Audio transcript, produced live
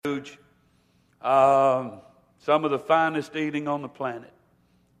huge. Some of the finest eating on the planet.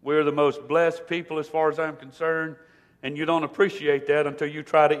 We're the most blessed people as far as I'm concerned, and you don't appreciate that until you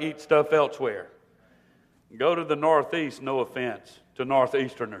try to eat stuff elsewhere. Go to the Northeast, no offense to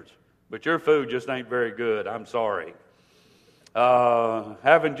Northeasterners, but your food just ain't very good. I'm sorry.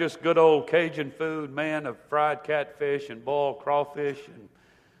 Having just good old Cajun food, man, of fried catfish and boiled crawfish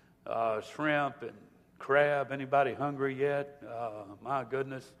and shrimp and crab. Anybody hungry yet? My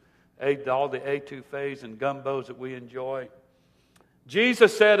goodness. Ate all the etouffees and gumbos that we enjoy.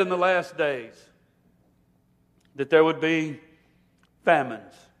 Jesus said in the last days that there would be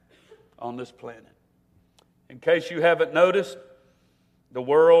famines on this planet. In case you haven't noticed, the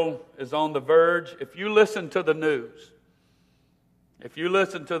world is on the verge. If you listen to the news,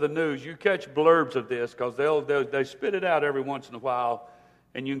 you catch blurbs of this because they spit it out every once in a while,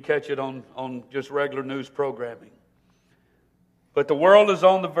 and you can catch it on just regular news programming. But the world is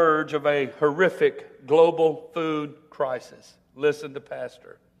on the verge of a horrific global food crisis. Listen to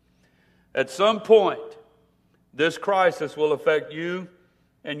Pastor. At some point, this crisis will affect you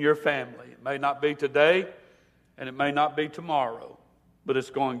and your family. It may not be today, and it may not be tomorrow, but it's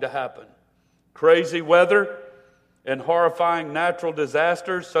going to happen. Crazy weather and horrifying natural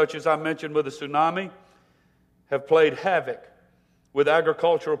disasters, such as I mentioned with the tsunami, have played havoc with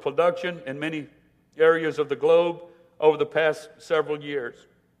agricultural production in many areas of the globe over the past several years.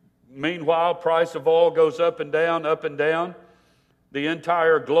 Meanwhile, price of oil goes up and down, up and down. The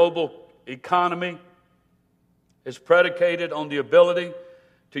entire global economy is predicated on the ability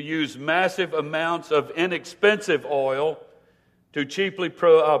to use massive amounts of inexpensive oil to cheaply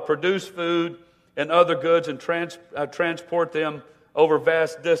produce food and other goods and transport them over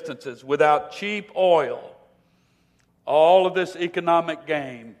vast distances. Without cheap oil, all of this economic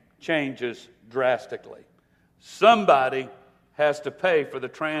game changes drastically. Somebody has to pay for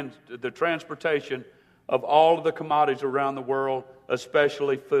the transportation of all of the commodities around the world,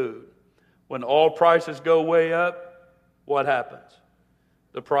 especially food. When oil prices go way up, what happens?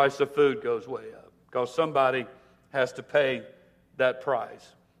 The price of food goes way up because somebody has to pay that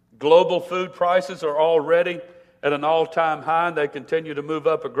price. Global food prices are already at an all-time high, and they continue to move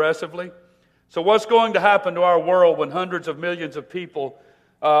up aggressively. So what's going to happen to our world when hundreds of millions of people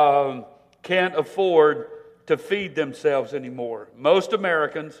can't afford to feed themselves anymore? Most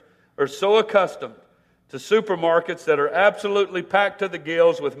Americans are so accustomed to supermarkets that are absolutely packed to the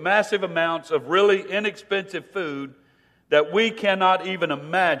gills with massive amounts of really inexpensive food that we cannot even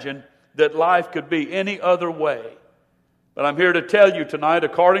imagine that life could be any other way. But I'm here to tell you tonight,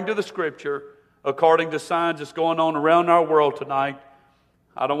 according to the Scripture, according to signs that's going on around our world tonight,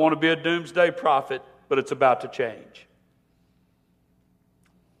 I don't want to be a doomsday prophet, but it's about to change.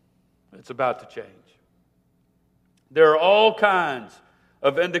 It's about to change. There are all kinds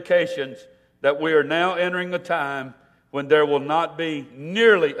of indications that we are now entering a time when there will not be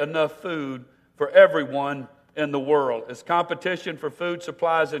nearly enough food for everyone in the world. As competition for food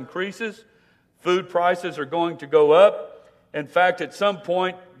supplies increases, food prices are going to go up. In fact, at some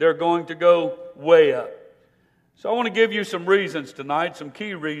point, they're going to go way up. So I want to give you some reasons tonight, some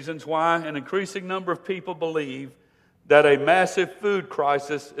key reasons why an increasing number of people believe that a massive food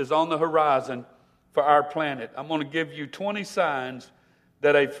crisis is on the horizon for our planet. I'm going to give you 20 signs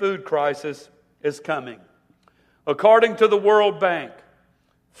that a food crisis is coming. According to the World Bank,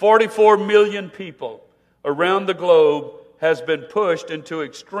 44 million people around the globe has been pushed into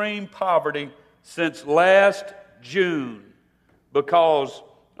extreme poverty since last June because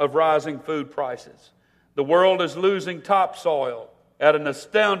of rising food prices. The world is losing topsoil at an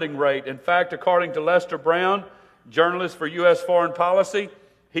astounding rate. In fact, according to Lester Brown, journalist for U.S. Foreign Policy,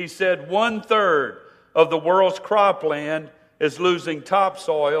 he said 1/3 of the world's cropland is losing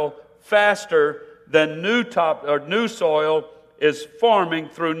topsoil faster than new soil is forming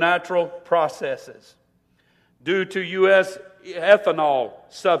through natural processes. Due to U.S. ethanol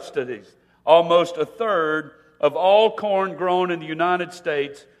subsidies, almost 1/3 of all corn grown in the United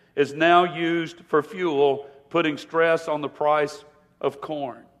States is now used for fuel, putting stress on the price of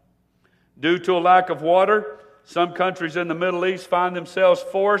corn. Due to a lack of water, some countries in the Middle East find themselves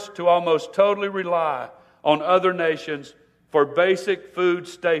forced to almost totally rely on other nations for basic food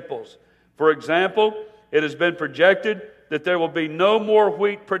staples. For example, it has been projected that there will be no more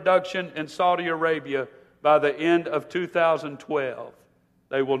wheat production in Saudi Arabia by the end of 2012.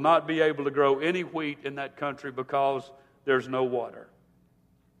 They will not be able to grow any wheat in that country because there's no water.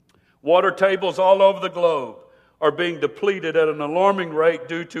 Water tables all over the globe are being depleted at an alarming rate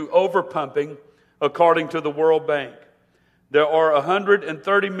due to overpumping, according to the World Bank. There are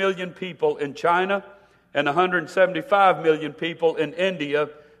 130 million people in China and 175 million people in India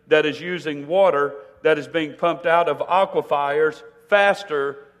that is using water that is being pumped out of aquifers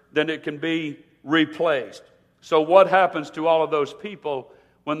faster than it can be replaced. So what happens to all of those people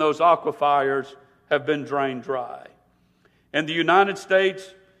when those aquifers have been drained dry? In the United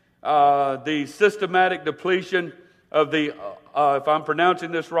States, the systematic depletion of the, if I'm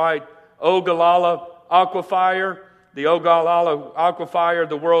pronouncing this right, Ogallala Aquifer, the Ogallala Aquifer,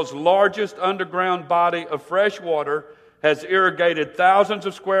 the world's largest underground body of fresh water, has irrigated thousands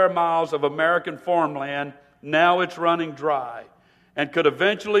of square miles of American farmland. Now it's running dry and could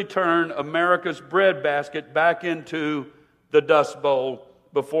eventually turn America's breadbasket back into the Dust Bowl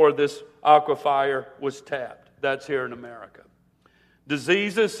before this aquifer was tapped. That's here in America.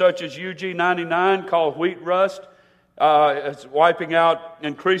 Diseases such as UG99, called wheat rust, is wiping out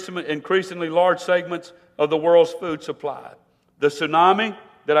increasingly large segments of the world's food supply. The tsunami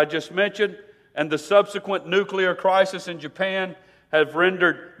that I just mentioned and the subsequent nuclear crisis in Japan have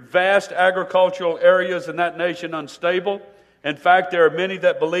rendered vast agricultural areas in that nation unstable. In fact, there are many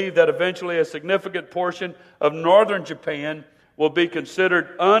that believe that eventually a significant portion of northern Japan will be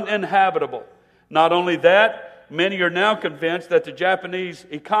considered uninhabitable. Not only that, many are now convinced that the Japanese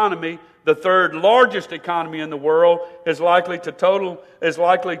economy, the third largest economy in the world, is likely to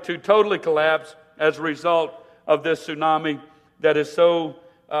totally collapse as a result of this tsunami that has so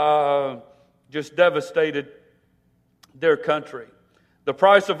just devastated their country. The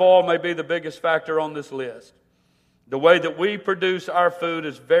price of oil may be the biggest factor on this list. The way that we produce our food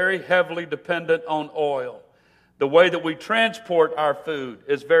is very heavily dependent on oil. The way that we transport our food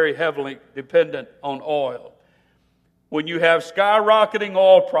is very heavily dependent on oil. When you have skyrocketing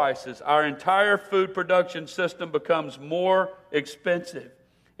oil prices, our entire food production system becomes more expensive.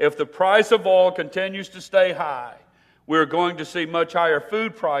 If the price of oil continues to stay high, we're going to see much higher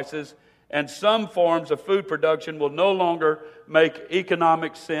food prices, and some forms of food production will no longer make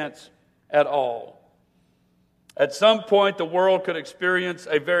economic sense at all. At some point, the world could experience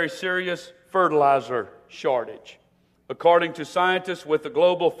a very serious fertilizer shortage. According to scientists with the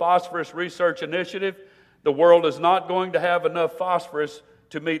Global Phosphorus Research Initiative, the world is not going to have enough phosphorus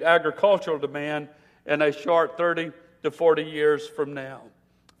to meet agricultural demand in a short 30 to 40 years from now.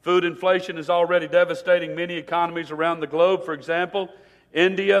 Food inflation is already devastating many economies around the globe. For example,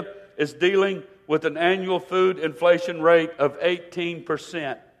 India is dealing with an annual food inflation rate of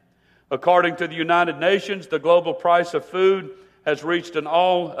 18%. According to the United Nations, the global price of food has reached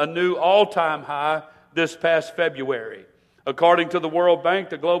a new all-time high this past February. According to the World Bank,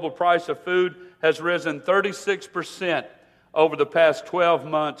 the global price of food has risen 36% over the past 12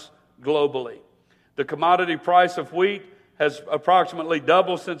 months globally. The commodity price of wheat has approximately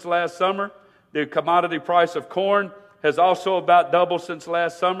doubled since last summer. The commodity price of corn has also about doubled since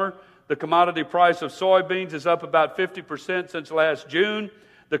last summer. The commodity price of soybeans is up about 50% since last June.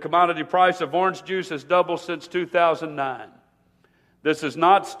 The commodity price of orange juice has doubled since 2009. This is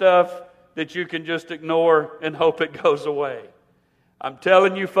not stuff that you can just ignore and hope it goes away. I'm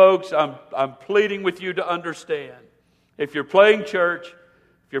telling you folks, I'm pleading with you to understand. If you're playing church,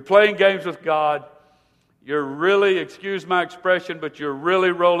 if you're playing games with God, you're really, excuse my expression, but you're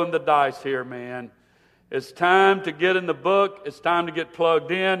really rolling the dice here, man. It's time to get in the book. It's time to get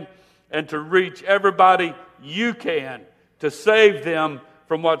plugged in and to reach everybody you can to save them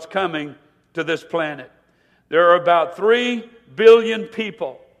from what's coming to this planet. There are about 3 billion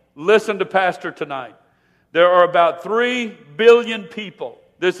people. Listen to Pastor tonight. There are about 3 billion people.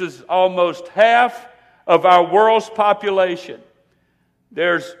 This is almost half of our world's population.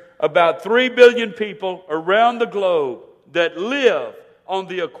 There's about 3 billion people around the globe that live on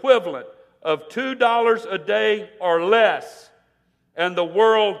the equivalent of $2 a day or less. And the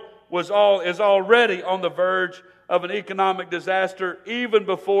world is already on the verge of an economic disaster even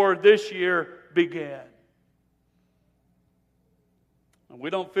before this year began. And we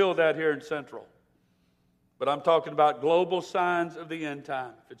don't feel that here in Central. But I'm talking about global signs of the end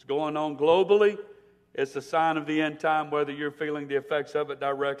time. If it's going on globally, it's a sign of the end time, whether you're feeling the effects of it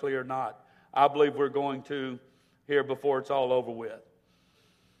directly or not. I believe we're going to here before it's all over with.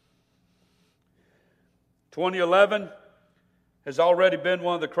 2011 has already been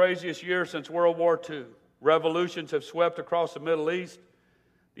one of the craziest years since World War II. Revolutions have swept across the Middle East.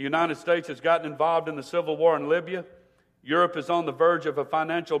 The United States has gotten involved in the civil war in Libya. Europe is on the verge of a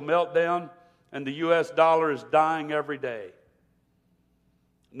financial meltdown, and the U.S. dollar is dying every day.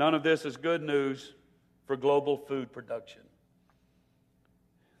 None of this is good news for global food production.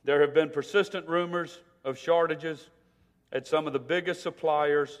 There have been persistent rumors of shortages at some of the biggest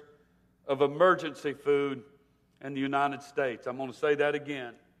suppliers of emergency food in the United States. I'm going to say that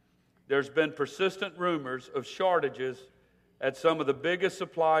again. There's been persistent rumors of shortages at some of the biggest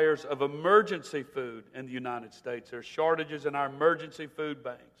suppliers of emergency food in the United States. There's shortages in our emergency food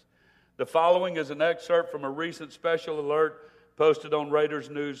banks. The following is an excerpt from a recent special alert posted on Raiders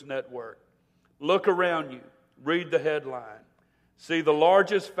News Network. Look around you. Read the headline. See the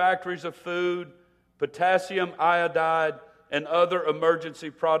largest factories of food, potassium iodide, and other emergency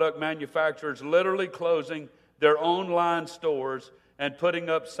product manufacturers literally closing their online stores and putting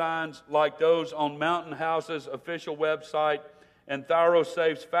up signs like those on Mountain House's official website and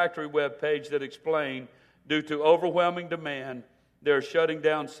ThyroSafe's factory webpage that explain, due to overwhelming demand, they're shutting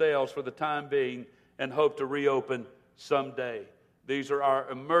down sales for the time being and hope to reopen someday. These are our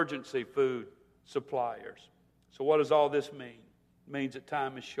emergency food suppliers. So what does all this mean? It means that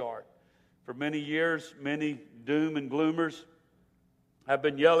time is short. For many years, many doom and gloomers have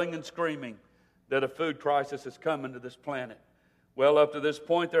been yelling and screaming that a food crisis is coming to this planet. Well, up to this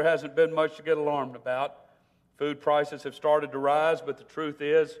point, there hasn't been much to get alarmed about. Food prices have started to rise, but the truth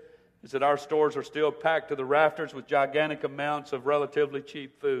is that our stores are still packed to the rafters with gigantic amounts of relatively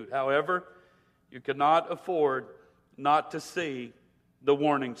cheap food. However, you cannot afford not to see the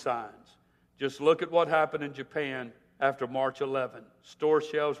warning signs. Just look at what happened in Japan after March 11. Store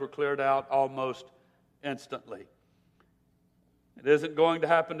shelves were cleared out almost instantly. It isn't going to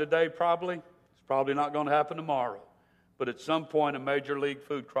happen today, probably. It's probably not going to happen tomorrow. But at some point, a major league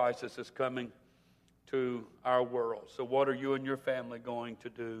food crisis is coming to our world. So what are you and your family going to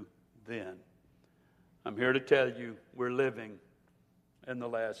do then? I'm here to tell you we're living in the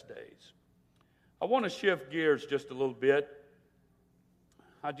last days. I want to shift gears just a little bit.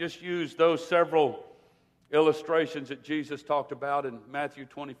 I just used those several illustrations that Jesus talked about in Matthew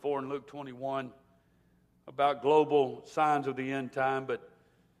 24 and Luke 21 about global signs of the end time, but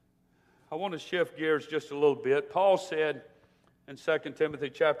I want to shift gears just a little bit. Paul said in 2 Timothy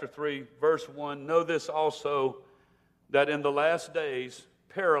chapter 3, verse 1, know this also, that in the last days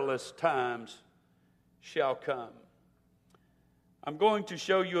perilous times shall come. I'm going to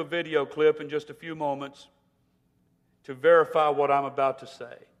show you a video clip in just a few moments to verify what I'm about to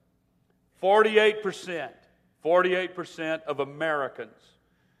say. 48% of Americans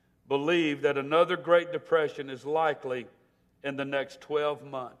believe that another Great Depression is likely in the next 12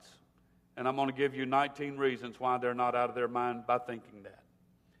 months. And I'm going to give you 19 reasons why they're not out of their mind by thinking that.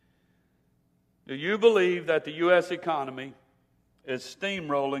 Do you believe that the U.S. economy is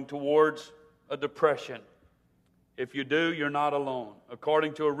steamrolling towards a depression? If you do, you're not alone.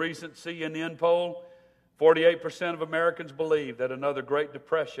 According to a recent CNN poll, 48% of Americans believe that another Great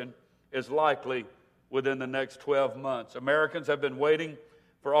Depression is likely within the next 12 months. Americans have been waiting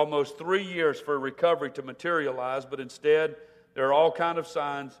for almost 3 years for a recovery to materialize, but instead there are all kinds of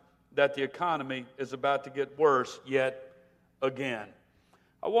signs that the economy is about to get worse yet again.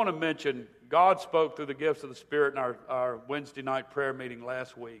 I want to mention, God spoke through the gifts of the Spirit in our Wednesday night prayer meeting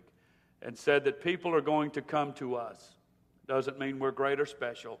last week and said that people are going to come to us. Doesn't mean we're great or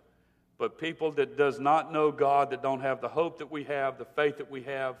special, but people that does not know God, that don't have the hope that we have, the faith that we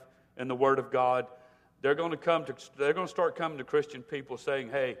have in the Word of God, they're going to start coming to Christian people saying,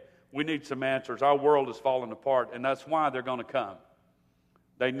 hey, we need some answers. Our world is falling apart, and that's why they're going to come.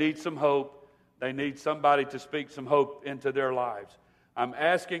 They need some hope. They need somebody to speak some hope into their lives. I'm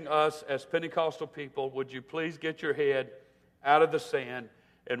asking us as Pentecostal people, would you please get your head out of the sand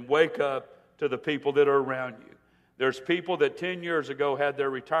and wake up to the people that are around you. There's people that 10 years ago had their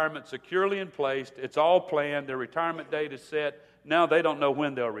retirement securely in place. It's all planned. Their retirement date is set. Now they don't know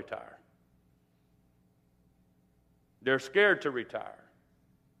when they'll retire. They're scared to retire.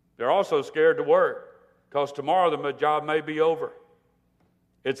 They're also scared to work because tomorrow the job may be over.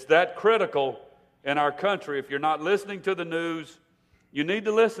 It's that critical in our country. If you're not listening to the news, you need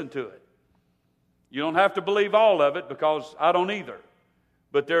to listen to it. You don't have to believe all of it because I don't either.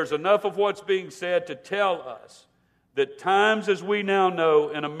 But there's enough of what's being said to tell us that times as we now know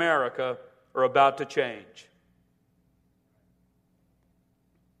in America are about to change.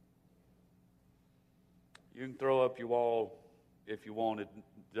 You can throw up your wall if you want. It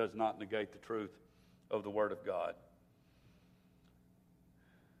does not negate the truth of the Word of God.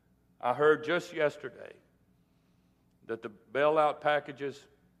 I heard just yesterday that the bailout packages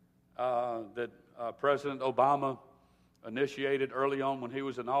that President Obama initiated early on when he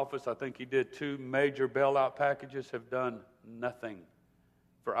was in office, I think he did 2 major bailout packages, have done nothing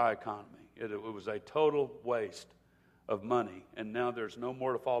for our economy. It was a total waste of money, and now there's no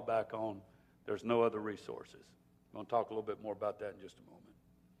more to fall back on. There's no other resources. I'm going to talk a little bit more about that in just a moment.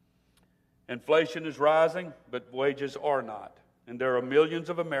 Inflation is rising, but wages are not. And there are millions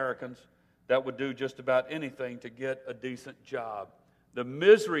of Americans that would do just about anything to get a decent job. The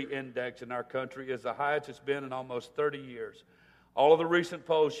misery index in our country is the highest it's been in almost 30 years. All of the recent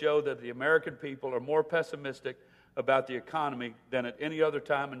polls show that the American people are more pessimistic about the economy than at any other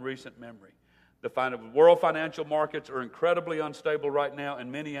time in recent memory. The world financial markets are incredibly unstable right now,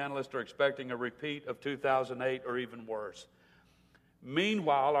 and many analysts are expecting a repeat of 2008 or even worse.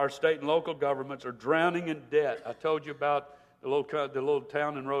 Meanwhile, our state and local governments are drowning in debt. I told you about the little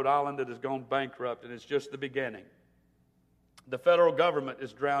town in Rhode Island that has gone bankrupt, and it's just the beginning. The federal government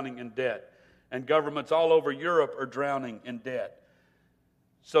is drowning in debt, and governments all over Europe are drowning in debt.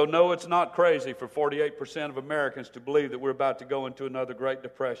 So no, it's not crazy for 48% of Americans to believe that we're about to go into another Great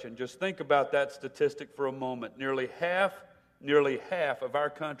Depression. Just think about that statistic for a moment. Nearly half of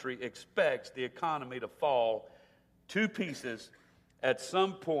our country expects the economy to fall to pieces at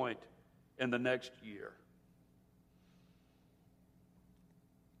some point in the next year.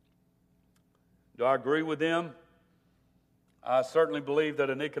 Do I agree with them? I certainly believe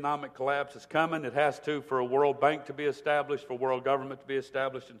that an economic collapse is coming. It has to for a World Bank to be established, for world government to be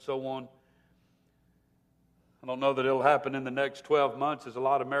established, and so on. I don't know that it'll happen in the next 12 months, as a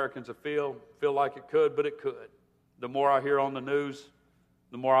lot of Americans feel like it could, but it could. The more I hear on the news,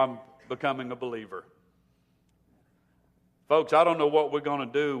 the more I'm becoming a believer. Folks, I don't know what we're going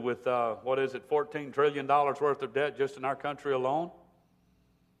to do with, $14 trillion worth of debt just in our country alone?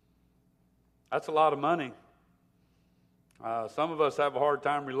 That's a lot of money. Some of us have a hard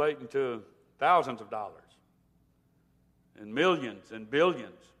time relating to thousands of dollars and millions and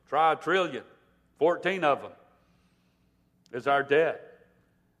billions. Try a trillion. 14 of them is our debt.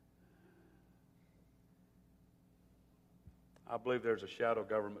 I believe there's a shadow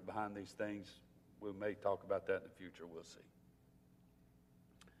government behind these things. We may talk about that in the future. We'll see.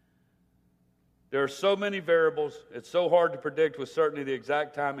 There are so many variables. It's so hard to predict with certainty the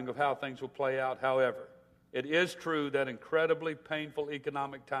exact timing of how things will play out. However, it is true that incredibly painful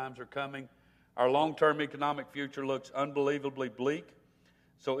economic times are coming. Our long-term economic future looks unbelievably bleak.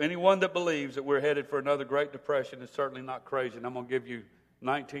 So anyone that believes that we're headed for another Great Depression is certainly not crazy. And I'm going to give you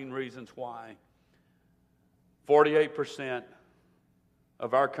 19 reasons why. 48%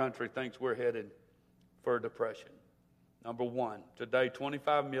 of our country thinks we're headed for a depression. Number one, today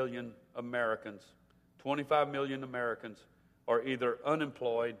 25 million Americans are either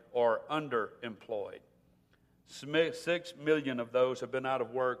unemployed or underemployed. 6 million of those have been out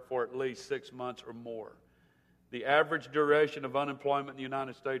of work for at least 6 months or more. The average duration of unemployment in the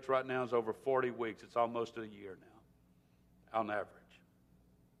United States right now is over 40 weeks. It's almost a year now, on average.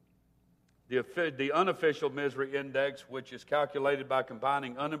 The unofficial misery index, which is calculated by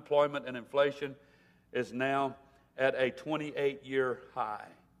combining unemployment and inflation, is now at a 28-year high.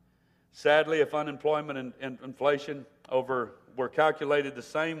 Sadly, if unemployment and inflation were calculated the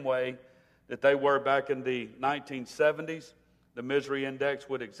same way that they were back in the 1970s, the misery index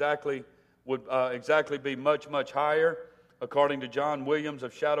would exactly be much, much higher. According to John Williams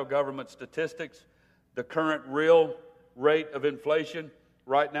of Shadow Government Statistics, the current real rate of inflation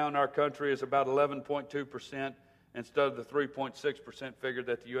right now in our country is about 11.2% instead of the 3.6% figure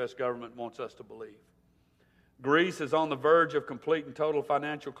that the U.S. government wants us to believe. Greece is on the verge of complete and total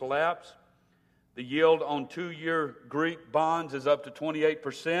financial collapse. The yield on 2-year Greek bonds is up to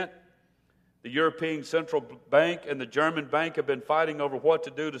 28%. The European Central Bank and the German bank have been fighting over what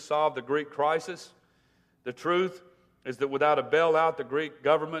to do to solve the Greek crisis. The truth is that without a bailout, the Greek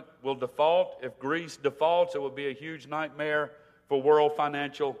government will default. If Greece defaults, it will be a huge nightmare for world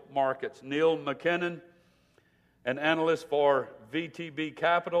financial markets. Neil McKinnon, an analyst for VTB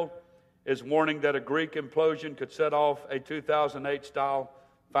Capital, is warning that a Greek implosion could set off a 2008-style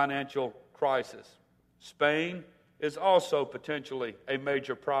financial crisis. Spain is also potentially a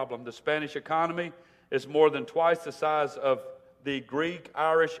major problem. The Spanish economy is more than twice the size of the Greek,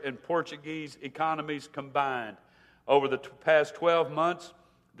 Irish, and Portuguese economies combined. Over the past 12 months,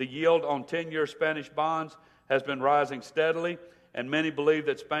 the yield on 10-year Spanish bonds has been rising steadily, and many believe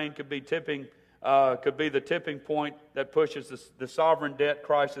that Spain could be the tipping point that pushes the sovereign debt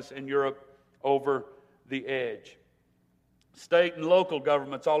crisis in Europe over the edge. State and local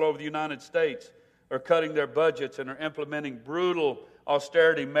governments all over the United States are cutting their budgets and are implementing brutal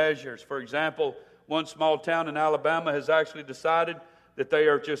austerity measures. For example, one small town in Alabama has actually decided that they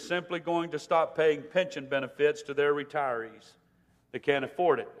are just simply going to stop paying pension benefits to their retirees. They can't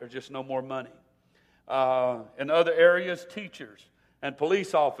afford it. There's just no more money. In other areas, teachers and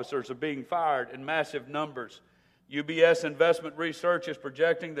police officers are being fired in massive numbers. UBS Investment Research is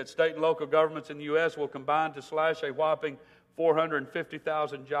projecting that state and local governments in the U.S. will combine to slash a whopping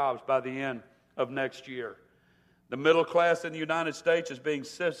 450,000 jobs by the end of next year. The middle class in the United States is being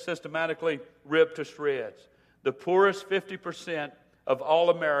systematically ripped to shreds. The poorest 50% of all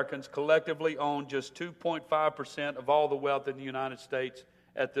Americans collectively own just 2.5% of all the wealth in the United States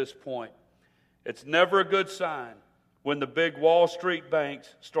at this point. It's never a good sign when the big Wall Street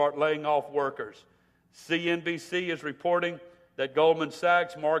banks start laying off workers. CNBC is reporting that Goldman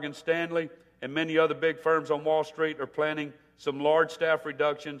Sachs, Morgan Stanley, and many other big firms on Wall Street are planning some large staff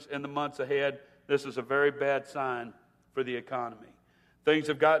reductions in the months ahead. This is a very bad sign for the economy. Things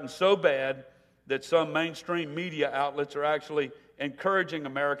have gotten so bad that some mainstream media outlets are actually encouraging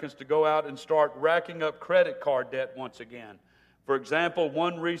Americans to go out and start racking up credit card debt once again. For example,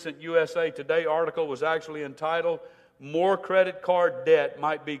 one recent USA Today article was actually entitled, "More Credit Card Debt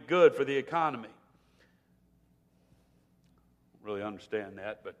Might Be Good for the Economy." I don't really understand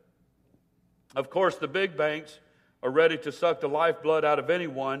that, but of course the big banks are ready to suck the lifeblood out of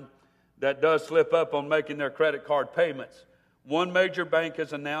anyone that does slip up on making their credit card payments. One major bank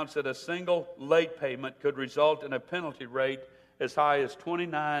has announced that a single late payment could result in a penalty rate as high as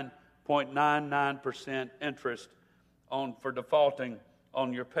 29.99% interest for defaulting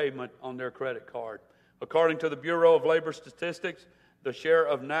on your payment on their credit card. According to the Bureau of Labor Statistics, the share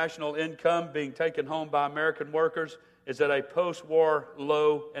of national income being taken home by American workers is at a post-war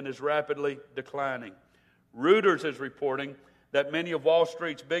low and is rapidly declining. Reuters is reporting that many of Wall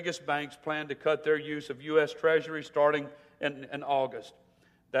Street's biggest banks plan to cut their use of U.S. Treasury starting in August.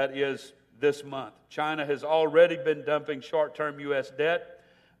 That is this month. China has already been dumping short-term U.S. debt,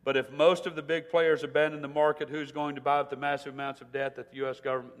 but if most of the big players abandon the market, who's going to buy up the massive amounts of debt that the U.S.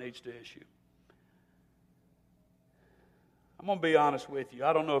 government needs to issue? I'm going to be honest with you.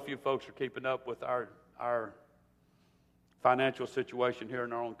 I don't know if you folks are keeping up with our financial situation here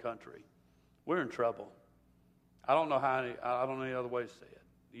in our own country. We're in trouble. I don't know any other way to say it.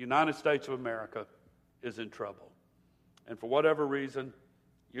 The United States of America is in trouble. And for whatever reason,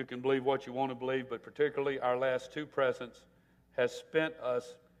 you can believe what you want to believe, but particularly our last two presidents has spent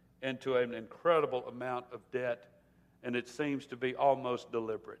us into an incredible amount of debt, and it seems to be almost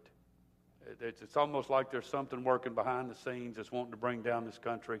deliberate. It's almost like there's something working behind the scenes that's wanting to bring down this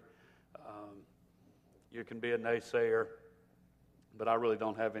country. You can be a naysayer, but I really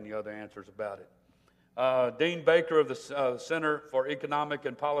don't have any other answers about it. Dean Baker of the Center for Economic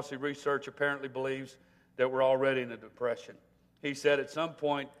and Policy Research apparently believes that we're already in a depression. He said at some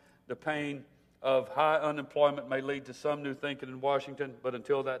point the pain of high unemployment may lead to some new thinking in Washington, but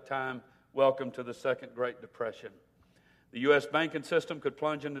until that time, welcome to the Second Great Depression. The U.S. banking system could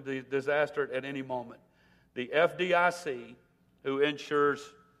plunge into disaster at any moment. The FDIC, who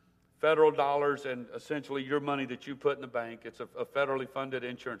insures federal dollars and essentially your money that you put in the bank, it's a federally funded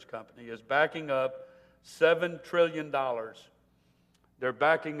insurance company, is backing up $7 trillion. They're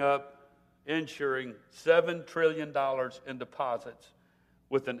backing up, insuring $7 trillion in deposits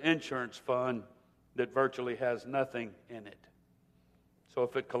with an insurance fund that virtually has nothing in it. So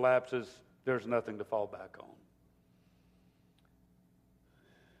if it collapses, there's nothing to fall back on.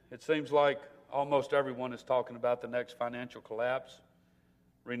 It seems like almost everyone is talking about the next financial collapse.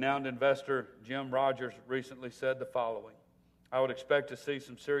 Renowned investor Jim Rogers recently said the following: "I would expect to see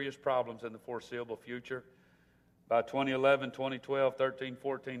some serious problems in the foreseeable future. By 2011, 2012, 13,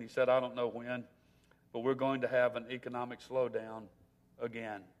 14, he said, I don't know when, but we're going to have an economic slowdown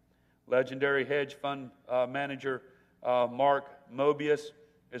again." Legendary hedge fund manager Mark Mobius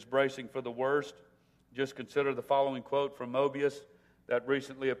is bracing for the worst. Just consider the following quote from Mobius that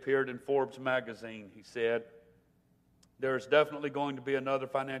recently appeared in Forbes magazine. He said, "There is definitely going to be another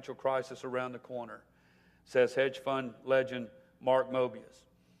financial crisis around the corner," says hedge fund legend Mark Mobius,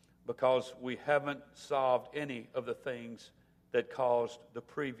 "because we haven't solved any of the things that caused the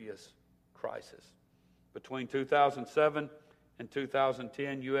previous crisis." Between 2007 and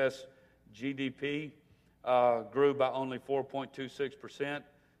 2010, U.S. GDP grew by only 4.26%,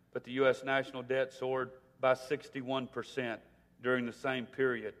 but the U.S. national debt soared by 61% during the same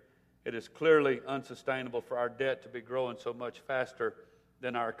period. It is clearly unsustainable for our debt to be growing so much faster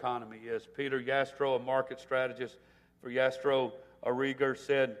than our economy is. Peter Yastro, a market strategist for Yastro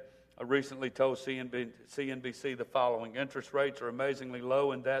Rieger, recently told CNBC the following: "Interest rates are amazingly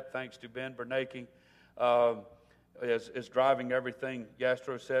low, and that, thanks to Ben Bernanke, is driving everything."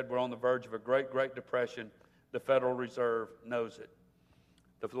 Yastro said, "We're on the verge of a great depression. The Federal Reserve knows it."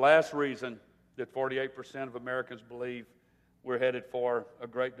 The last reason that 48% of Americans believe we're headed for a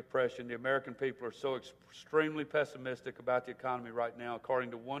Great Depression: the American people are so extremely pessimistic about the economy right now. According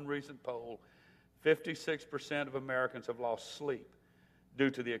to one recent poll, 56% of Americans have lost sleep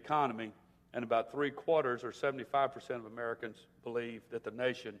due to the economy, and about 3/4 or 75% of Americans believe that the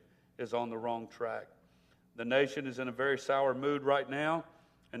nation is on the wrong track. The nation is in a very sour mood right now,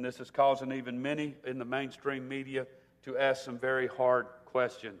 and this is causing even many in the mainstream media to ask some very hard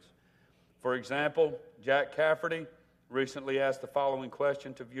questions. For example, Jack Cafferty recently asked the following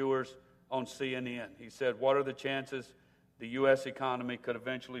question to viewers on CNN. He said, what are the chances the U.S. economy could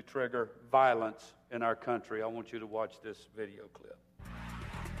eventually trigger violence in our country? I want you to watch this video clip.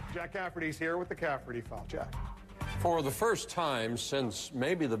 Jack Cafferty's here with the Cafferty File. Jack. For the first time since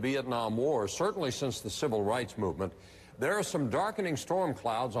maybe the Vietnam War, certainly since the Civil Rights Movement, there are some darkening storm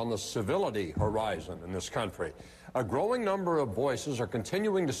clouds on the civility horizon in this country. A growing number of voices are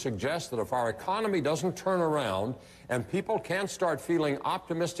continuing to suggest that if our economy doesn't turn around and people can't start feeling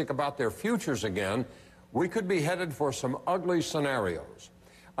optimistic about their futures again, we could be headed for some ugly scenarios.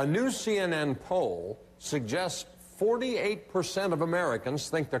 A new CNN poll suggests 48% of Americans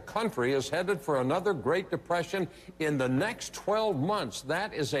think the country is headed for another Great Depression in the next 12 months.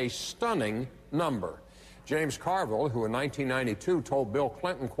 That is a stunning number. James Carville, who in 1992 told Bill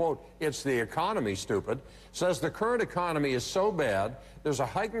Clinton, quote, "It's the economy, stupid," says the current economy is so bad, there's a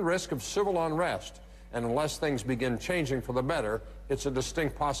heightened risk of civil unrest. And unless things begin changing for the better, it's a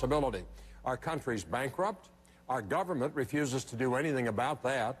distinct possibility. Our country's bankrupt. Our government refuses to do anything about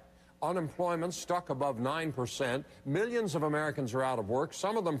that. Unemployment stuck above 9%. Millions of Americans are out of work,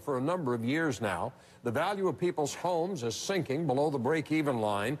 some of them for a number of years now. The value of people's homes is sinking below the break-even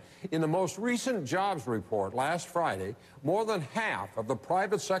line. In the most recent jobs report last Friday, more than half of the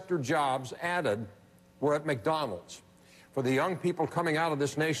private sector jobs added were at McDonald's. For the young people coming out of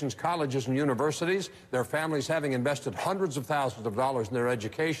this nation's colleges and universities, their families having invested hundreds of thousands of dollars in their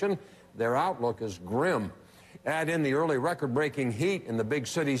education, their outlook is grim. Add in the early record-breaking heat in the big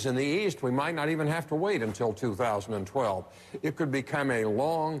cities in the East, we might not even have to wait until 2012. It could become a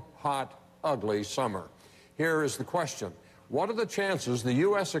long, hot, ugly summer. Here is the question. What are the chances the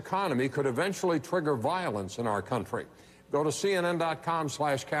U.S. economy could eventually trigger violence in our country? Go to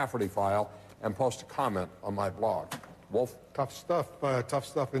CNN.com/Cafferty File and post a comment on my blog. Wolf? Tough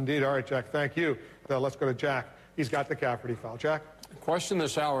stuff indeed. All right, Jack, thank you. Let's go to Jack. He's got the Cafferty File. Jack? The question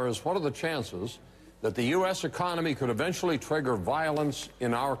this hour is, what are the chances that the U.S. economy could eventually trigger violence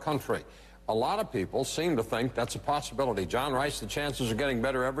in our country? A lot of people seem to think that's a possibility. John writes, the chances are getting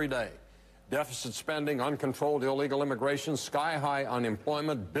better every day. Deficit spending, uncontrolled illegal immigration, sky-high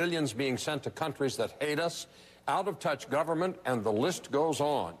unemployment, billions being sent to countries that hate us, out-of-touch government, and the list goes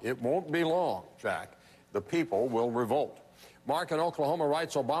on. It won't be long, Jack. The people will revolt. Mark in Oklahoma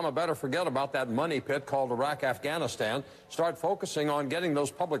writes, Obama better forget about that money pit called Iraq, Afghanistan. Start focusing on getting those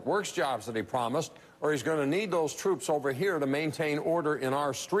public works jobs that he promised, or he's going to need those troops over here to maintain order in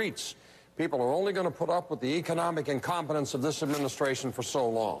our streets. People are only going to put up with the economic incompetence of this administration for so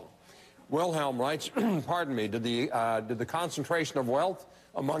long. Wilhelm writes, pardon me, did the concentration of wealth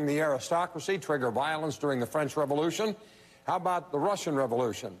among the aristocracy trigger violence during the French Revolution? How about the Russian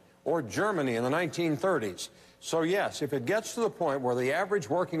Revolution or Germany in the 1930s? So yes, if it gets to the point where the average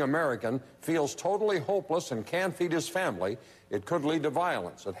working American feels totally hopeless and can't feed his family, it could lead to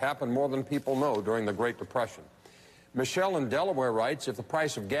violence. It happened more than people know during the Great Depression. Michelle in Delaware writes, if the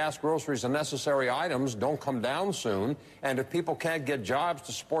price of gas, groceries, and necessary items don't come down soon, and if people can't get jobs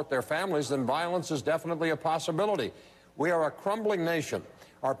to support their families, then violence is definitely a possibility. We are a crumbling nation.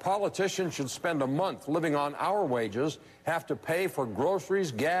 Our politicians should spend a month living on our wages, have to pay for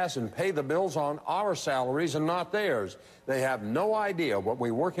groceries, gas, and pay the bills on our salaries and not theirs. They have no idea what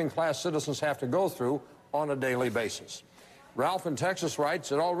we working-class citizens have to go through on a daily basis. Ralph in Texas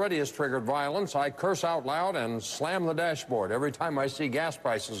writes, it already has triggered violence. I curse out loud and slam the dashboard every time I see gas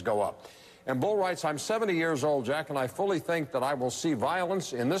prices go up. And Bull writes, I'm 70 years old, Jack, and I fully think that I will see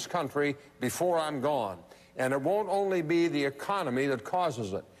violence in this country before I'm gone. And it won't only be the economy that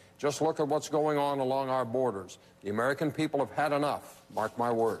causes it. Just look at what's going on along our borders. The American people have had enough, mark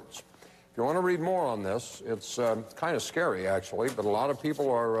my words. If you want to read more on this, it's kind of scary, actually, but a lot of people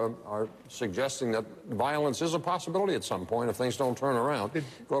are suggesting that violence is a possibility at some point if things don't turn around.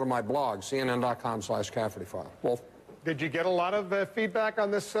 Go to my blog, CNN.com/Cafferty File. Wolf? Did you get a lot of feedback on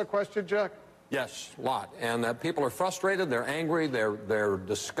this question, Jack? Yes, a lot. And people are frustrated, they're angry, they're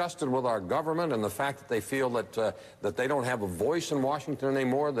disgusted with our government and the fact that they feel that they don't have a voice in Washington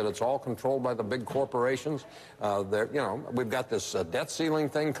anymore, that it's all controlled by the big corporations. We've got this debt ceiling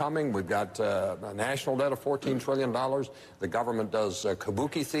thing coming. We've got a national debt of $14 trillion. The government does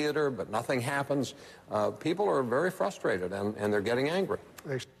kabuki theater, but nothing happens. People are very frustrated, and they're getting angry.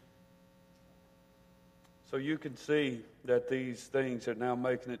 So you can see that these things are now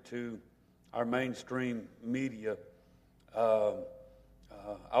making it to our mainstream media.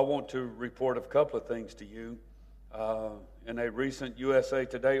 I want to report a couple of things to you. In a recent USA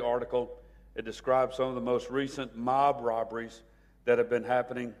Today article, it describes some of the most recent mob robberies that have been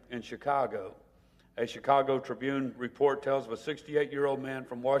happening in Chicago. A Chicago Tribune report tells of a 68-year-old man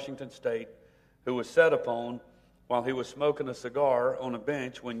from Washington State who was set upon while he was smoking a cigar on a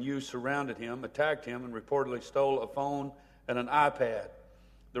bench when youth surrounded him, attacked him, and reportedly stole a phone and an iPad.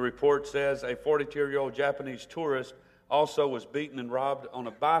 The report says a 42-year-old Japanese tourist also was beaten and robbed on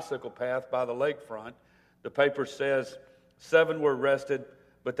a bicycle path by the lakefront. The paper says 7 were arrested,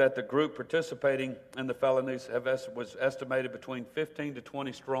 but that the group participating in the felonies was estimated between 15 to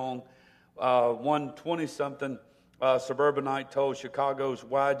 20 strong. One 20-something suburbanite told Chicago's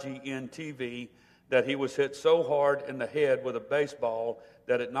YGN-TV that he was hit so hard in the head with a baseball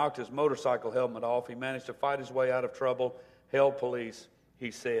that it knocked his motorcycle helmet off. He managed to fight his way out of trouble, hailed police,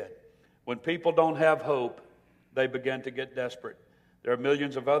 he said. When people don't have hope, they begin to get desperate. There are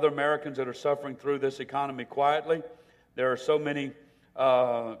millions of other Americans that are suffering through this economy quietly. There are so many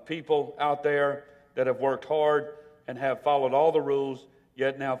people out there that have worked hard and have followed all the rules,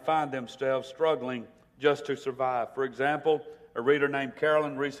 yet now find themselves struggling just to survive. For example, a reader named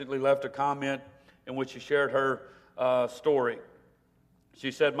Carolyn recently left a comment in which she shared her story. She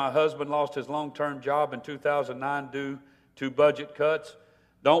said, "My husband lost his long-term job in 2009 due to budget cuts.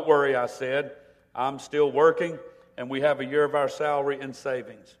 Don't worry," I said. "I'm still working, and we have a year of our salary in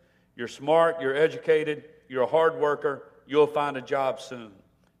savings. You're smart, you're educated, you're a hard worker, you'll find a job soon."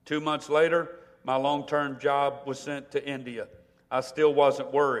 2 months later, my long-term job was sent to India. I still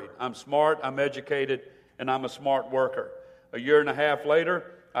wasn't worried. I'm smart, I'm educated, and I'm a smart worker. A year and a half later,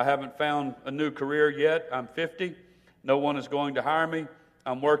 I haven't found a new career yet. I'm 50. No one is going to hire me.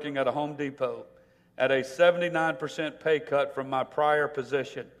 I'm working at a Home Depot at a 79% pay cut from my prior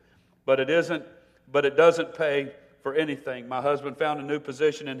position. But it doesn't pay for anything. My husband found a new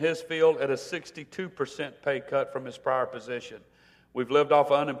position in his field at a 62% pay cut from his prior position. We've lived off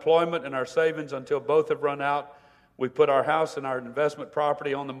unemployment and our savings until both have run out. We put our house and our investment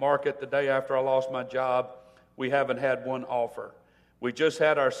property on the market the day after I lost my job. We haven't had one offer. We just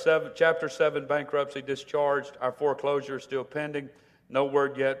had our Chapter 7 bankruptcy discharged. Our foreclosure is still pending. No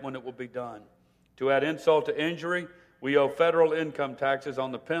word yet when it will be done. To add insult to injury, we owe federal income taxes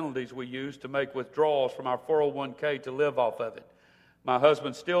on the penalties we use to make withdrawals from our 401k to live off of it. My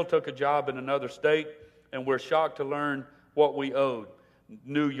husband still took a job in another state, and we're shocked to learn what we owed.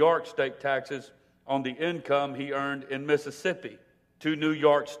 New York state taxes on the income he earned in Mississippi to New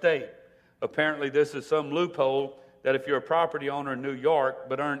York State. Apparently, this is some loophole that if you're a property owner in New York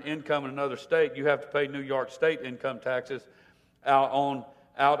but earn income in another state, you have to pay New York State income taxes out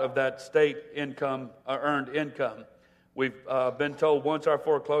of that state income, earned income. We've been told once our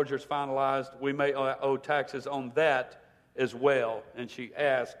foreclosure is finalized, we may owe taxes on that as well. And she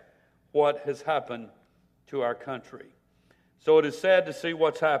asked, what has happened to our country? So it is sad to see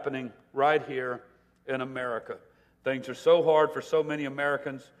what's happening right here in America. Things are so hard for so many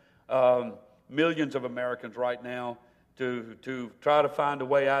Americans, millions of Americans right now, to try to find a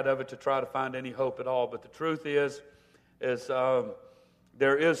way out of it, to try to find any hope at all. But the truth is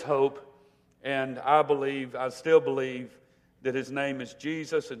there is hope. And I still believe that his name is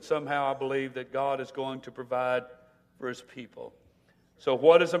Jesus, and somehow I believe that God is going to provide for his people. So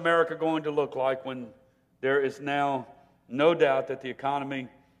what is America going to look like when there is now no doubt that the economy,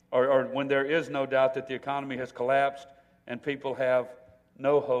 or when there is no doubt that the economy has collapsed and people have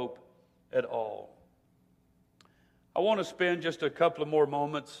no hope at all? I want to spend just a couple of more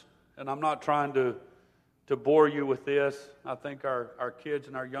moments, and I'm not trying to bore you with this. I think our kids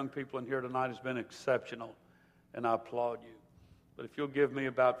and our young people in here tonight has been exceptional, and I applaud you. But if you'll give me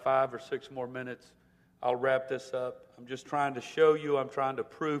about 5 or 6 more minutes, I'll wrap this up. I'm just trying to show you, I'm trying to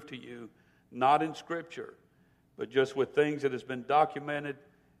prove to you, not in Scripture, but just with things that has been documented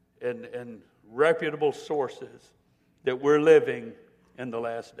in reputable sources, that we're living in the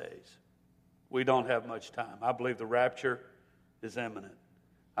last days. We don't have much time. I believe the rapture is imminent.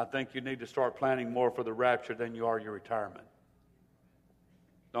 I think you need to start planning more for the rapture than you are your retirement.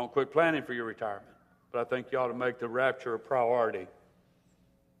 Don't quit planning for your retirement, but I think you ought to make the rapture a priority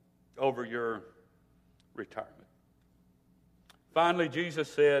over your retirement. Finally,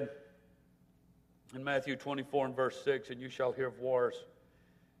 Jesus said in Matthew 24 and verse 6, "And you shall hear of wars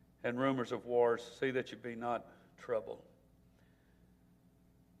and rumors of wars. See that you be not troubled."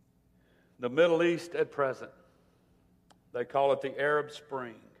 The Middle East at present, they call it the Arab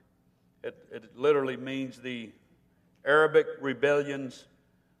Spring. It literally means the Arabic rebellions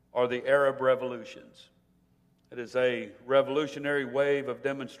or the Arab revolutions. It is a revolutionary wave of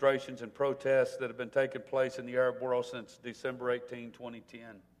demonstrations and protests that have been taking place in the Arab world since December 18,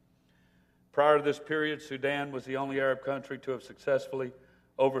 2010. Prior to this period, Sudan was the only Arab country to have successfully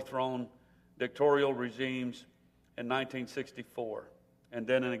overthrown dictatorial regimes in 1964. and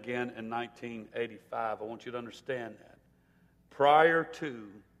then again in 1985. I want you to understand that. Prior to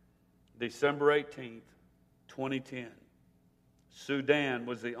December 18th, 2010, Sudan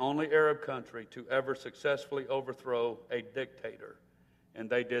was the only Arab country to ever successfully overthrow a dictator. And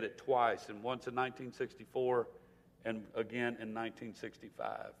they did it twice, and once in 1964 and again in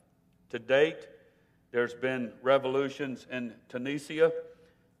 1965. To date, there's been revolutions in Tunisia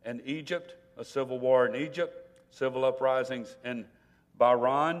and Egypt, a civil war in Egypt, civil uprisings in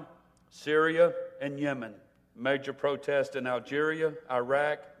Bahrain, Syria, and Yemen, major protests in Algeria,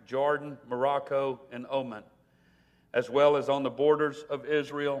 Iraq, Jordan, Morocco, and Oman, as well as on the borders of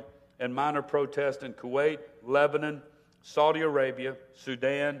Israel, and minor protests in Kuwait, Lebanon, Saudi Arabia,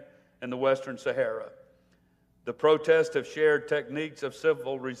 Sudan, and the Western Sahara. The protests have shared techniques of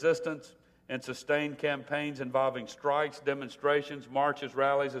civil resistance and sustained campaigns involving strikes, demonstrations, marches,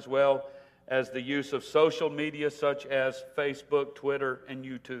 rallies, as well as the use of social media such as Facebook, Twitter, and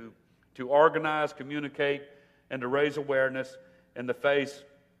YouTube to organize, communicate, and to raise awareness in the face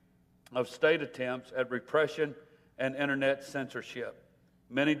of state attempts at repression and internet censorship.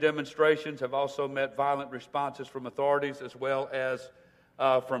 Many demonstrations have also met violent responses from authorities as well as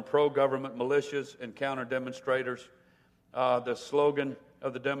from pro-government militias and counter-demonstrators. The slogan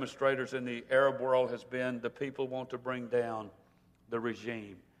of the demonstrators in the Arab world has been, "The people want to bring down the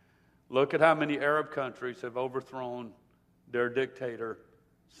regime." Look at how many Arab countries have overthrown their dictator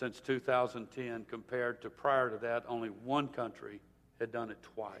since 2010, compared to prior to that, only one country had done it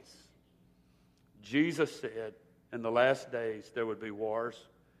twice. Jesus said in the last days there would be wars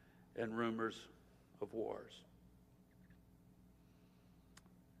and rumors of wars.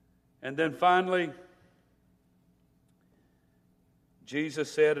 And then finally,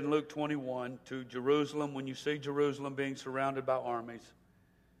 Jesus said in Luke 21 to Jerusalem, when you see Jerusalem being surrounded by armies,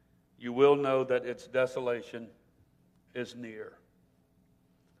 you will know that its desolation is near.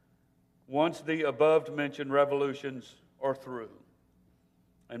 Once the above-mentioned revolutions are through,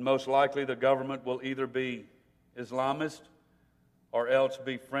 and most likely the government will either be Islamist or else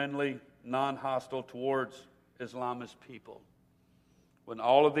be friendly, non-hostile towards Islamist people. When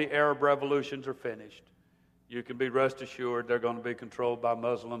all of the Arab revolutions are finished, you can be rest assured they're going to be controlled by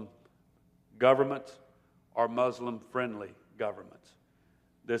Muslim governments or Muslim-friendly governments.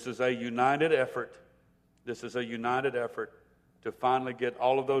 This is a united effort. This is a united effort to finally get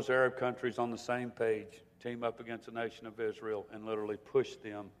all of those Arab countries on the same page, team up against the nation of Israel, and literally push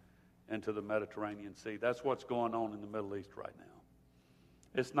them into the Mediterranean Sea. That's what's going on in the Middle East right now.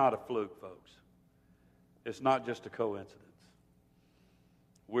 It's not a fluke, folks. It's not just a coincidence.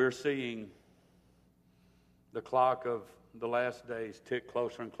 We're seeing the clock of the last days tick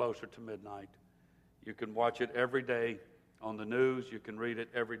closer and closer to midnight. You can watch it every day on the news. You can read it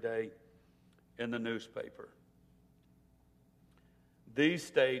every day in the newspaper. These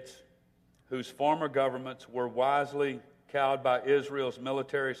states, whose former governments were wisely cowed by Israel's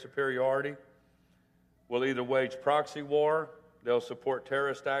military superiority, will either wage proxy war, they'll support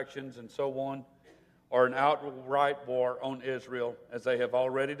terrorist actions and so on, or an outright war on Israel, as they have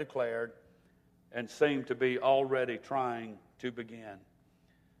already declared and seem to be already trying to begin.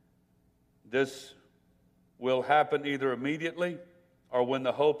 This will happen either immediately or when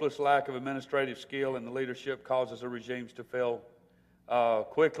the hopeless lack of administrative skill in the leadership causes the regimes to fail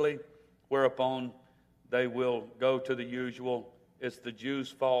quickly, whereupon they will go to the usual, it's the Jews'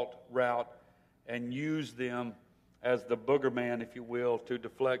 fault route, and use them as the booger man, if you will, to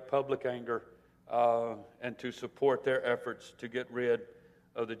deflect public anger and to support their efforts to get rid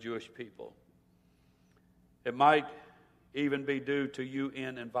of the Jewish people. It might even be due to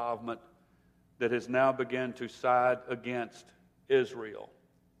UN involvement that has now begun to side against Israel,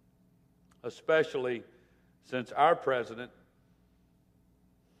 especially since our president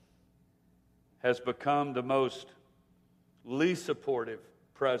has become the most least supportive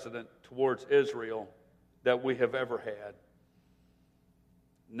president towards Israel that we have ever had.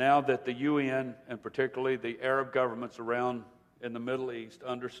 Now that the UN, and particularly the Arab governments around in the Middle East,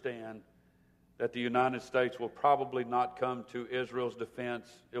 understand that the United States will probably not come to Israel's defense,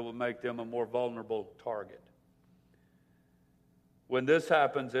 it will make them a more vulnerable target. When this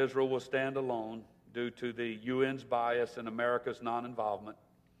happens, Israel will stand alone due to the UN's bias and America's non-involvement.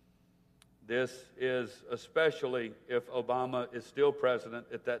 This is especially if Obama is still president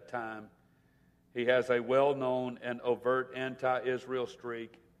at that time. He has a well-known and overt anti-Israel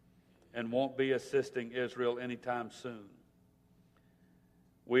streak and won't be assisting Israel anytime soon.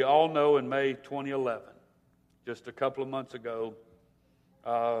 We all know in May 2011, just a couple of months ago,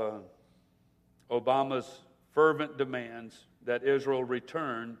 Obama's fervent demands that Israel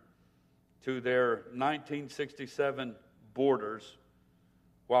return to their 1967 borders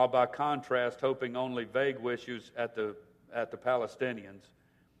while by contrast hoping only vague wishes at the Palestinians.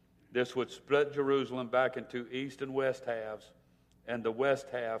 This would split Jerusalem back into east and west halves, and the west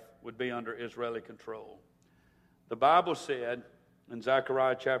half would be under Israeli control. The Bible said in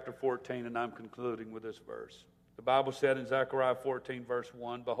Zechariah chapter 14, and I'm concluding with this verse. The Bible said in Zechariah 14, verse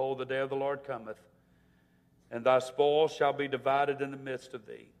 1, "Behold, the day of the Lord cometh, and thy spoil shall be divided in the midst of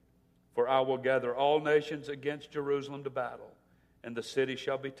thee. For I will gather all nations against Jerusalem to battle, and the city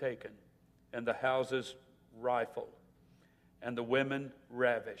shall be taken, and the houses rifled, and the women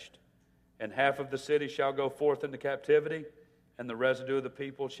ravished. And half of the city shall go forth into captivity, and the residue of the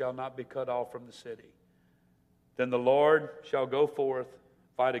people shall not be cut off from the city. Then the Lord shall go forth,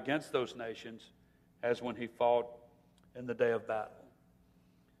 fight against those nations, as when he fought in the day of battle."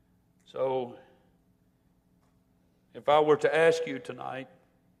 So, if I were to ask you tonight,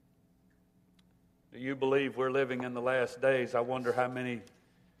 do you believe we're living in the last days? I wonder how many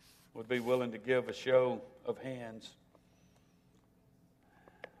would be willing to give a show of hands.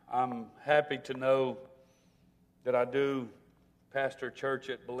 I'm happy to know that I do pastor a church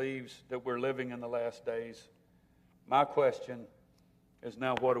that believes that we're living in the last days. My question is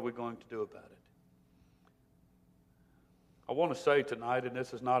now, what are we going to do about it? I want to say tonight, and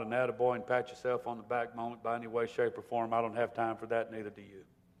this is not an attaboy and pat yourself on the back moment by any way, shape, or form. I don't have time for that, neither do you.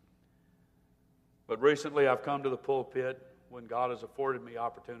 But recently I've come to the pulpit when God has afforded me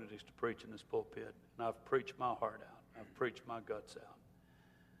opportunities to preach in this pulpit, and I've preached my heart out. I've preached my guts out.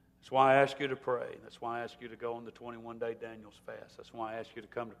 That's why I ask you to pray. That's why I ask you to go on the 21-day Daniel's fast. That's why I ask you to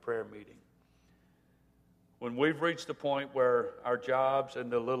come to prayer meeting. When we've reached the point where our jobs and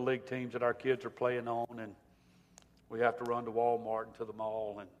the little league teams that our kids are playing on, and we have to run to Walmart and to the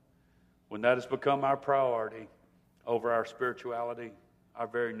mall, and when that has become our priority over our spirituality, our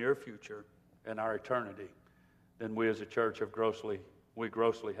very near future, and our eternity, then we as a church have grossly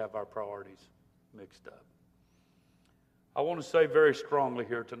have our priorities mixed up. I want to say very strongly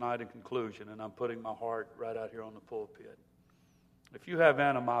here tonight in conclusion, and I'm putting my heart right out here on the pulpit. If you have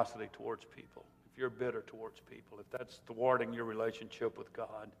animosity towards people, if you're bitter towards people, if that's thwarting your relationship with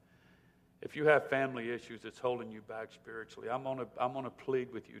God, if you have family issues that's holding you back spiritually, I'm going to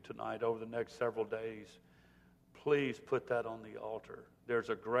plead with you tonight over the next several days. Please put that on the altar. There's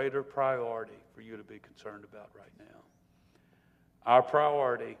a greater priority for you to be concerned about right now. Our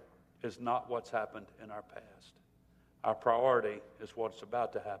priority is not what's happened in our past. Our priority is what's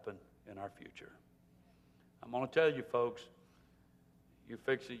about to happen in our future. I'm going to tell you, folks,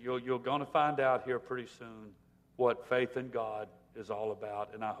 you're going to find out here pretty soon what faith in God is all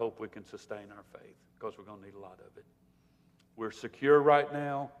about, and I hope we can sustain our faith, because we're going to need a lot of it. We're secure right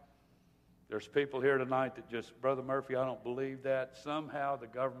now. There's people here tonight that just, Brother Murphy, I don't believe that. Somehow the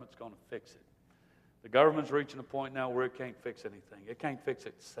government's going to fix it. The government's reaching a point now where it can't fix anything. It can't fix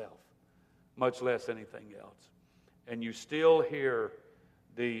itself, much less anything else. And you still hear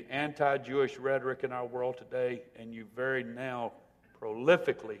the anti-Jewish rhetoric in our world today, and you very now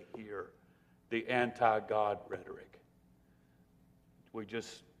prolifically hear the anti-God rhetoric.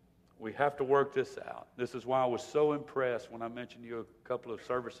 We have to work this out. This is why I was so impressed when I mentioned to you a couple of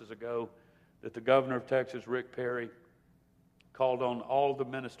services ago that the governor of Texas, Rick Perry, called on all the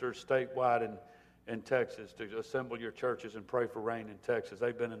ministers statewide in Texas to assemble your churches and pray for rain in Texas.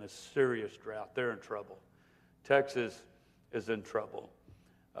 They've been in a serious drought. They're in trouble. Texas is in trouble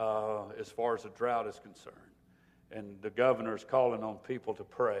as far as the drought is concerned. And the governor is calling on people to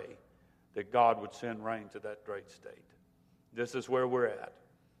pray that God would send rain to that great state. This is where we're at.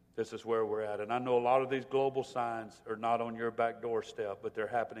 This is where we're at. And I know a lot of these global signs are not on your back doorstep, but they're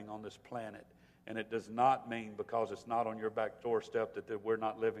happening on this planet. And it does not mean because it's not on your back doorstep that we're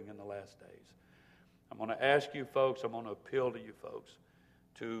not living in the last days. I'm going to ask you folks, I'm going to appeal to you folks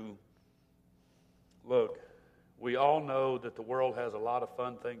to look. We all know that the world has a lot of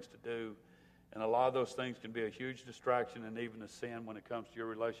fun things to do, and a lot of those things can be a huge distraction and even a sin when it comes to your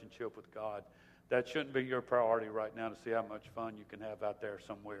relationship with God. That shouldn't be your priority right now to see how much fun you can have out there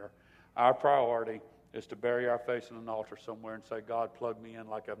somewhere. Our priority is to bury our face in an altar somewhere and say, God, plug me in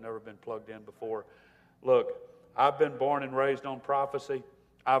like I've never been plugged in before. Look, I've been born and raised on prophecy.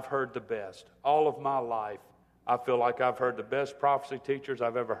 I've heard the best. All of my life, I feel like I've heard the best prophecy teachers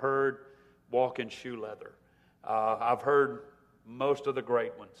I've ever heard walk in shoe leather. I've heard most of the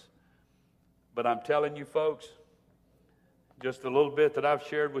great ones. But I'm telling you, folks, just a little bit that I've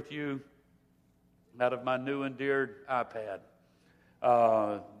shared with you out of my new and dear iPad.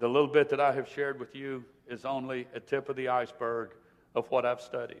 The little bit that I have shared with you is only a tip of the iceberg of what I've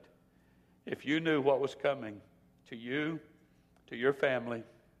studied. If you knew what was coming to you, to your family,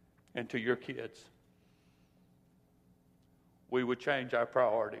 and to your kids, we would change our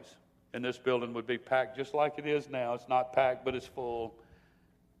priorities. And this building would be packed just like it is now. It's not packed, but it's full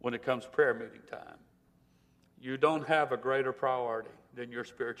when it comes prayer meeting time. You don't have a greater priority than your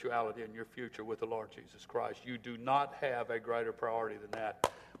spirituality and your future with the Lord Jesus Christ. You do not have a greater priority than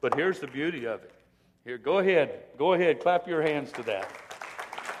that. But here's the beauty of it. Here, go ahead, clap your hands to that.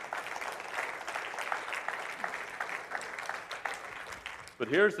 But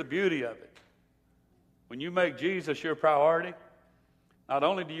here's the beauty of it. When you make Jesus your priority, not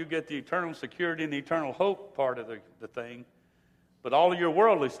only do you get the eternal security and the eternal hope part of the thing, but all of your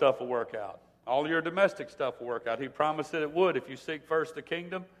worldly stuff will work out. All of your domestic stuff will work out. He promised that it would. If you seek first the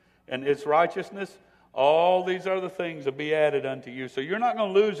kingdom and its righteousness, all these other things will be added unto you. So you're not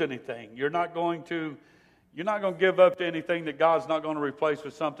going to lose anything. You're not going to give up to anything that God's not going to replace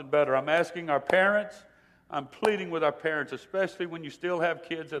with something better. I'm asking our parents, I'm pleading with our parents, especially when you still have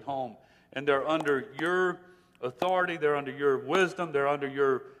kids at home and they're under your authority, they're under your wisdom, they're under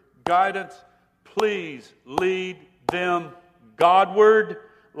your guidance. Please lead them Godward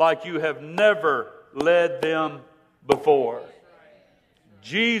like you have never led them before.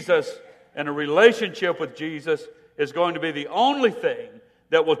 Jesus and a relationship with Jesus is going to be the only thing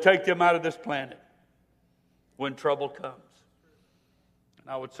that will take them out of this planet when trouble comes. And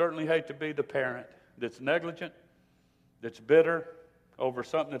I would certainly hate to be the parent that's negligent, that's bitter over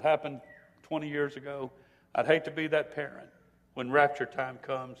something that happened 20 years ago. I'd hate to be that parent when rapture time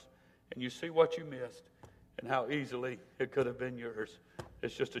comes and you see what you missed and how easily it could have been yours.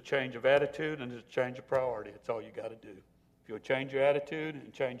 It's just a change of attitude and it's a change of priority. It's all you got to do. If you'll change your attitude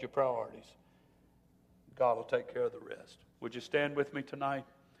and change your priorities, God will take care of the rest. Would you stand with me tonight?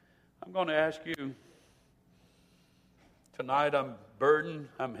 I'm going to ask you, tonight I'm burdened,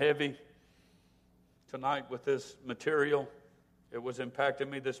 I'm heavy. Tonight with this material, it was impacting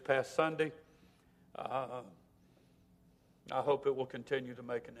me this past Sunday. I hope it will continue to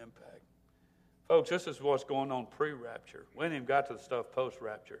make an impact. Folks, this is what's going on pre-rapture. We ain't even got to the stuff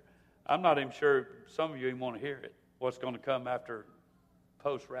post-rapture. I'm not even sure some of you even want to hear it, what's going to come after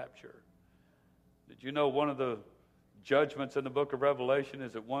post-rapture. Did you know one of the judgments in the book of Revelation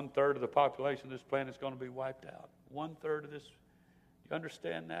is that 1/3 of the population of this planet is going to be wiped out? 1/3 of this. You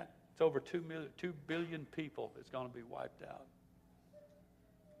understand that? It's over 2 billion people that's going to be wiped out.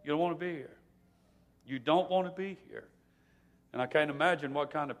 You don't want to be here. You don't want to be here. And I can't imagine what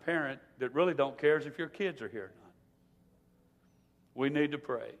kind of parent that really don't care if your kids are here or not. We need to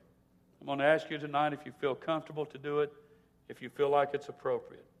pray. I'm going to ask you tonight if you feel comfortable to do it, if you feel like it's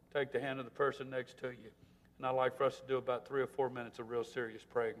appropriate. Take the hand of the person next to you. And I'd like for us to do about 3 or 4 minutes of real serious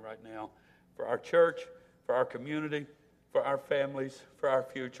praying right now for our church, for our community, for our families, for our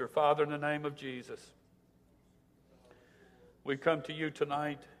future. Father, in the name of Jesus, we come to you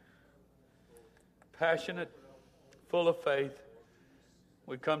tonight passionate, full of faith.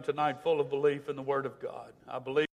 We come tonight full of belief in the Word of God. I believe